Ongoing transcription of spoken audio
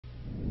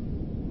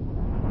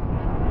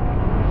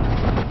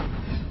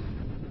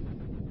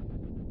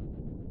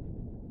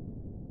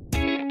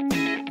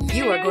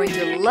are going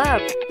to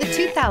love the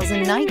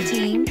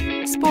 2019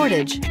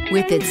 Sportage.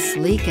 With its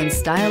sleek and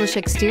stylish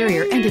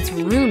exterior and its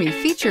roomy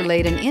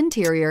feature-laden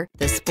interior,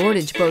 the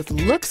Sportage both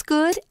looks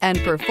good and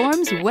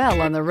performs well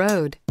on the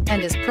road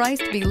and is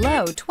priced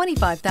below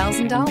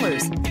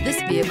 $25,000.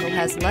 This vehicle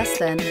has less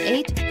than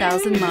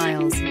 8,000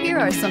 miles. Here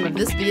are some of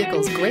this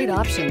vehicle's great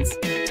options: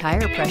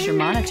 tire pressure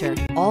monitor,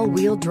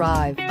 all-wheel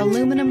drive,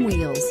 aluminum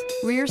wheels,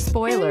 rear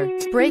spoiler,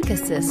 brake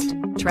assist,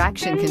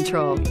 traction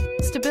control,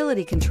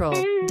 stability control,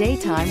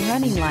 daytime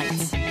running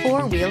lights,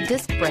 four-wheel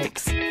disc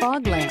brakes,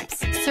 fog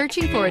lamps.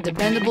 Searching for a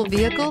dependable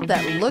vehicle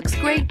that looks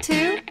great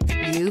too?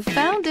 You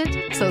found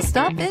it, so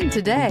stop in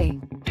today.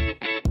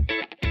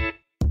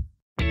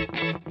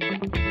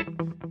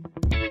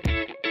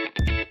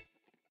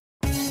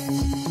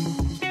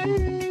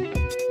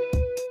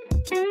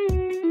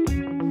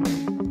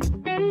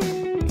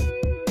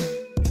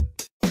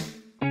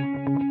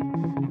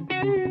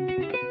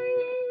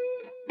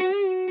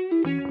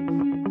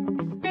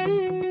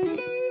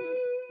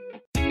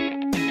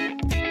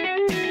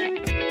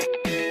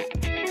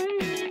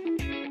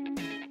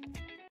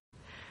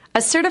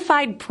 A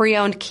certified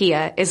pre-owned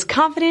Kia is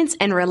confidence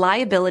and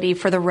reliability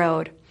for the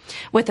road.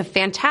 With a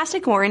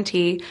fantastic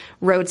warranty,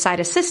 roadside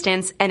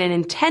assistance, and an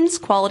intense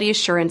quality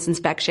assurance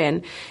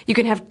inspection, you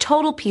can have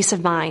total peace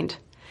of mind.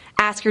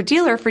 Ask your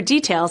dealer for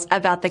details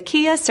about the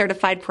Kia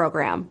Certified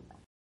program.